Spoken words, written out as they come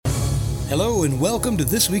Hello and welcome to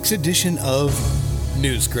this week's edition of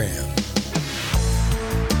Newsgram.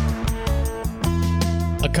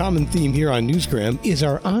 A common theme here on Newsgram is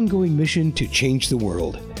our ongoing mission to change the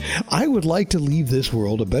world. I would like to leave this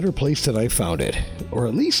world a better place than I found it, or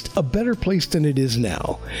at least a better place than it is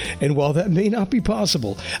now. And while that may not be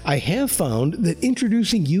possible, I have found that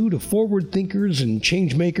introducing you to forward thinkers and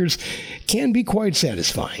change makers can be quite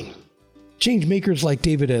satisfying. Change makers like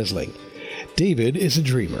David Esling. David is a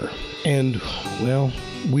dreamer, and, well,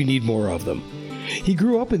 we need more of them. He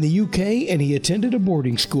grew up in the UK and he attended a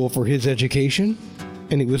boarding school for his education.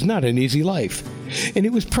 And it was not an easy life. And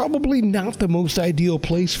it was probably not the most ideal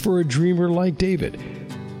place for a dreamer like David.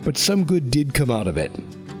 But some good did come out of it.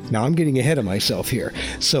 Now I'm getting ahead of myself here.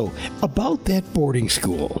 So, about that boarding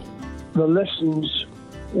school. The lessons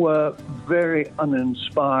were very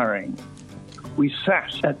uninspiring. We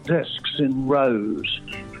sat at desks in rows,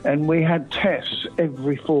 and we had tests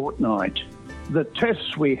every fortnight. The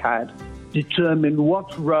tests we had determined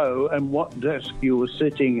what row and what desk you were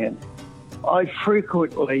sitting in. I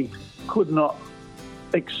frequently could not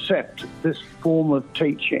accept this form of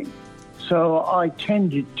teaching. So I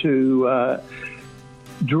tended to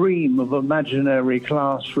dream of imaginary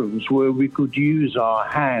classrooms where we could use our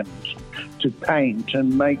hands to paint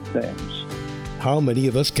and make things. How many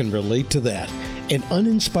of us can relate to that? An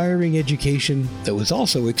uninspiring education that was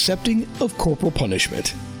also accepting of corporal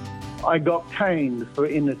punishment. I got caned for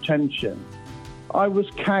inattention. I was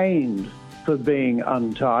caned for being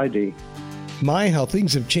untidy. My, how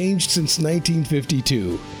things have changed since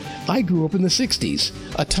 1952. I grew up in the 60s,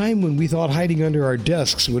 a time when we thought hiding under our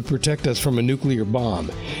desks would protect us from a nuclear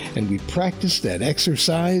bomb, and we practiced that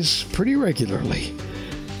exercise pretty regularly.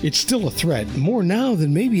 It's still a threat, more now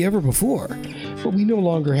than maybe ever before, but we no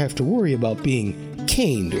longer have to worry about being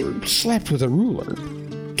caned or slapped with a ruler.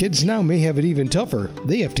 Kids now may have it even tougher.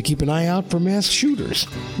 They have to keep an eye out for mass shooters.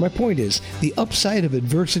 My point is, the upside of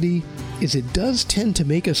adversity is it does tend to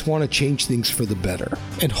make us want to change things for the better,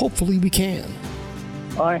 and hopefully we can.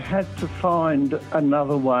 I had to find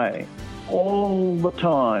another way. All the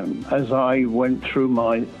time as I went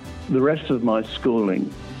through the rest of my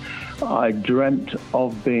schooling, I dreamt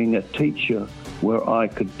of being a teacher where I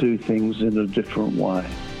could do things in a different way.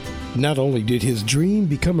 Not only did his dream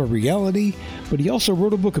become a reality, but he also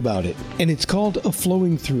wrote a book about it, and it's called A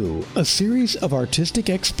Flowing Through, a series of artistic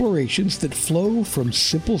explorations that flow from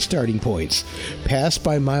simple starting points, pass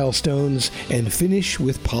by milestones, and finish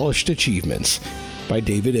with polished achievements, by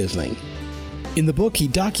David Esling. In the book, he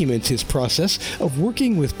documents his process of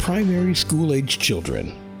working with primary school-age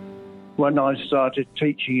children. When I started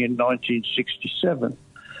teaching in 1967,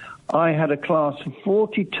 I had a class of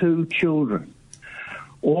 42 children,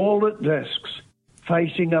 all at desks,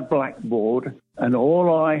 facing a blackboard, and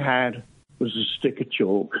all I had was a stick of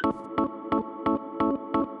chalk.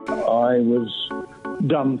 I was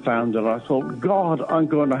dumbfounded. I thought, God, I'm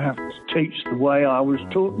going to have to teach the way I was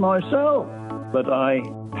taught myself. But I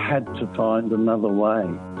had to find another way.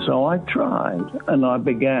 So I tried, and I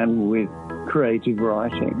began with creative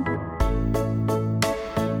writing.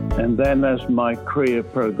 And then as my career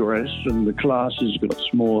progressed and the classes got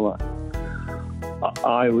smaller,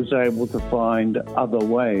 I was able to find other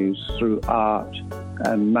ways through art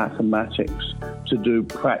and mathematics to do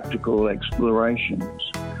practical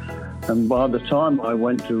explorations. And by the time I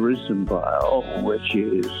went to Risdon, which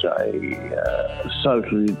is a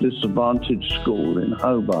socially disadvantaged school in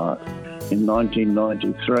Hobart in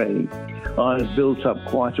 1993, I had built up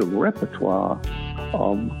quite a repertoire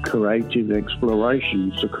of creative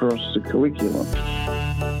explorations across the curriculum.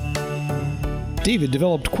 David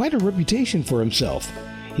developed quite a reputation for himself.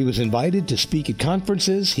 He was invited to speak at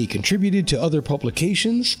conferences, he contributed to other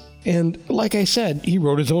publications, and, like I said, he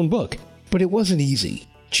wrote his own book. But it wasn't easy.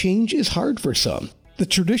 Change is hard for some. The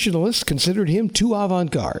traditionalists considered him too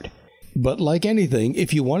avant-garde. But like anything,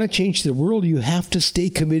 if you want to change the world, you have to stay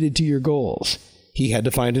committed to your goals. He had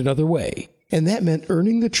to find another way, and that meant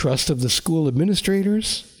earning the trust of the school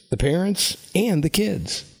administrators, the parents, and the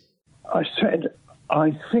kids. I said,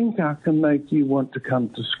 I think I can make you want to come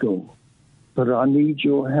to school, but I need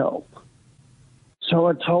your help. So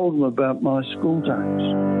I told them about my school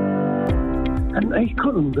days, and they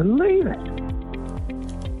couldn't believe it.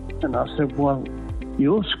 And I said, well,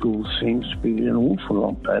 your school seems to be an awful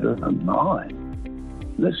lot better than mine.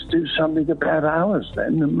 Let's do something about ours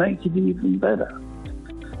then and make it even better.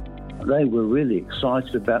 They were really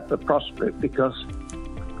excited about the prospect because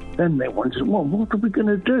then they wanted, well, what are we going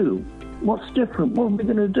to do? What's different? What are we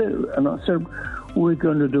going to do? And I said, we're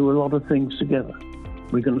going to do a lot of things together.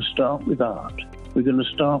 We're going to start with art. We're going to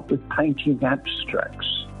start with painting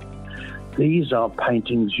abstracts. These are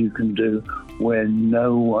paintings you can do where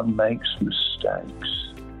no one makes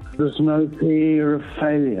mistakes. There's no fear of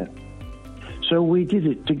failure. So we did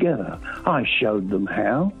it together. I showed them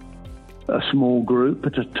how, a small group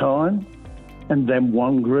at a time, and then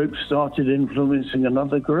one group started influencing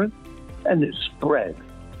another group, and it spread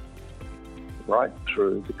right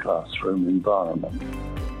through the classroom environment.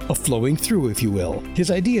 A flowing through, if you will.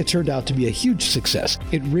 His idea turned out to be a huge success.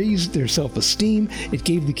 It raised their self-esteem, it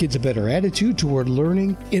gave the kids a better attitude toward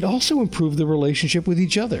learning, it also improved their relationship with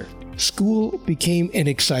each other. School became an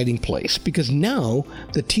exciting place because now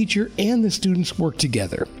the teacher and the students worked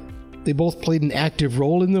together. They both played an active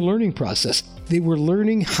role in the learning process. They were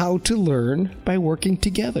learning how to learn by working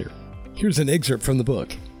together. Here's an excerpt from the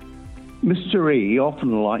book. Mr. E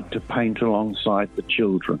often liked to paint alongside the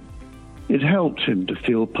children. It helped him to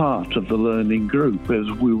feel part of the learning group as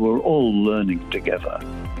we were all learning together.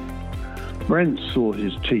 Brent saw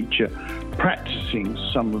his teacher practicing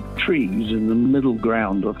some of trees in the middle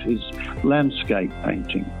ground of his landscape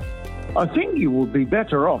painting. "I think you would be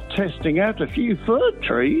better off testing out a few fir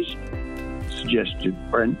trees," suggested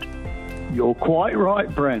Brent. "You're quite right,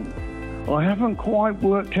 Brent. I haven't quite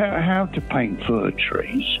worked out how to paint fir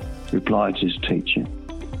trees," replied his teacher.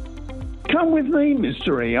 "Come with me,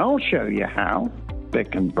 Mr. E, I'll show you how,"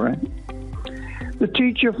 beckoned Brent. The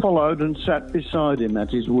teacher followed and sat beside him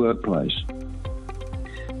at his workplace.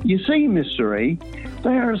 "You see, Mr. E,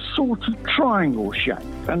 they are a sort of triangle shape,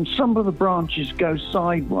 and some of the branches go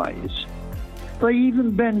sideways. They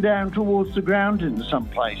even bend down towards the ground in some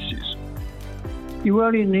places. You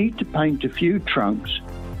only need to paint a few trunks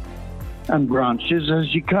and branches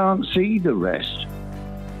as you can't see the rest.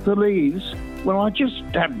 The leaves, well, I just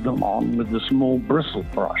dab them on with a small bristle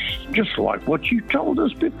brush, just like what you told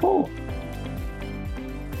us before."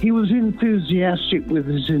 He was enthusiastic with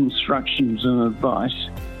his instructions and advice.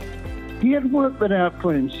 He had worked that out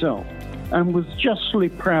for himself and was justly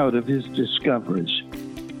proud of his discoveries.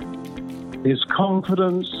 His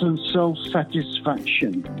confidence and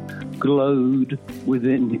self-satisfaction glowed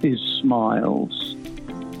within his smiles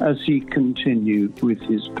as he continued with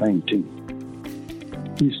his painting.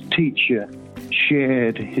 His teacher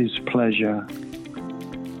shared his pleasure.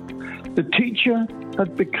 The teacher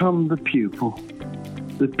had become the pupil.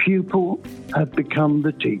 The pupil had become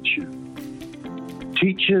the teacher.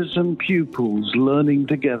 Teachers and pupils learning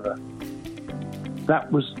together.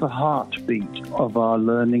 That was the heartbeat of our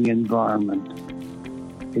learning environment.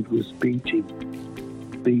 It was beating,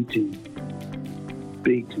 beating,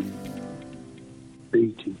 beating,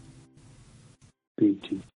 beating,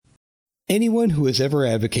 beating. Anyone who has ever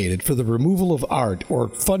advocated for the removal of art or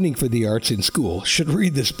funding for the arts in school should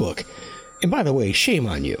read this book. And by the way, shame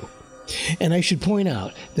on you. And I should point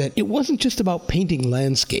out that it wasn't just about painting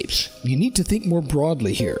landscapes. You need to think more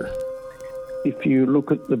broadly here. If you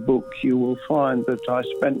look at the book, you will find that I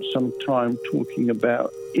spent some time talking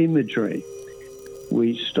about imagery.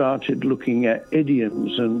 We started looking at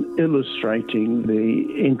idioms and illustrating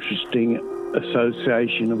the interesting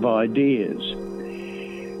association of ideas.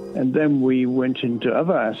 And then we went into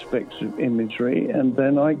other aspects of imagery, and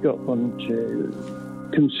then I got them to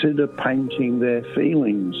consider painting their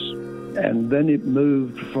feelings. And then it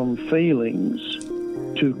moved from feelings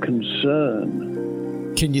to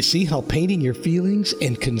concern. Can you see how painting your feelings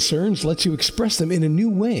and concerns lets you express them in a new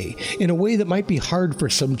way, in a way that might be hard for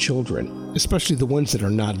some children, especially the ones that are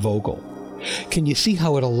not vocal? Can you see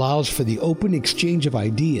how it allows for the open exchange of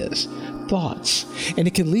ideas, thoughts, and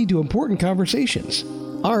it can lead to important conversations?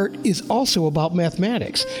 Art is also about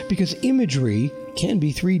mathematics because imagery can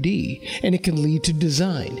be 3D and it can lead to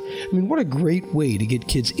design. I mean, what a great way to get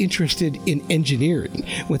kids interested in engineering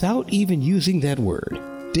without even using that word.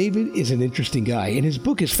 David is an interesting guy and his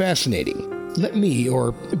book is fascinating. Let me,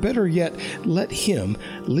 or better yet, let him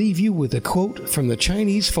leave you with a quote from the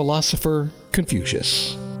Chinese philosopher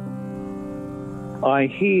Confucius. "I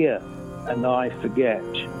hear and I forget.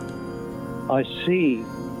 I see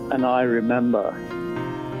and I remember.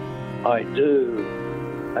 I do,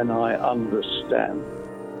 and I understand."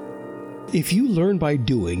 If you learn by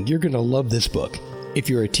doing, you're going to love this book. If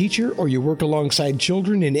you're a teacher or you work alongside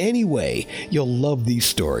children in any way, you'll love these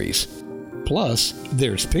stories. Plus,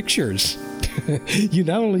 there's pictures. You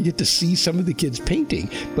not only get to see some of the kids painting,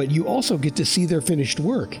 but you also get to see their finished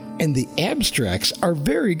work. And the abstracts are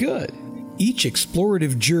very good. Each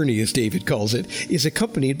explorative journey, as David calls it, is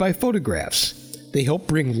accompanied by photographs. They help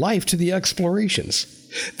bring life to the explorations.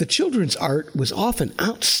 The children's art was often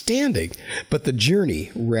outstanding, but the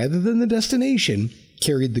journey, rather than the destination,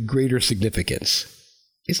 carried the greater significance.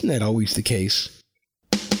 Isn't that always the case?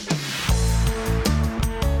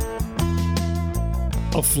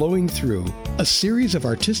 A Flowing Through a series of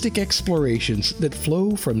artistic explorations that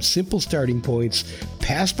flow from simple starting points,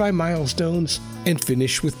 pass by milestones, and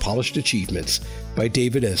finish with polished achievements by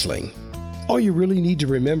David Esling. All you really need to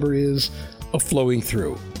remember is A Flowing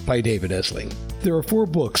Through by David Esling. There are 4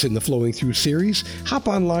 books in the Flowing Through series. Hop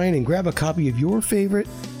online and grab a copy of your favorite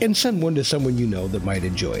and send one to someone you know that might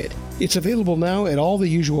enjoy it. It's available now at all the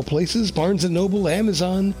usual places, Barnes & Noble,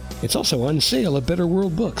 Amazon. It's also on sale at Better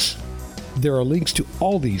World Books. There are links to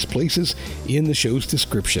all these places in the show's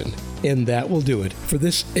description. And that will do it for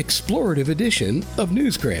this explorative edition of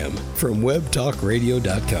Newsgram from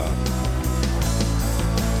WebTalkRadio.com.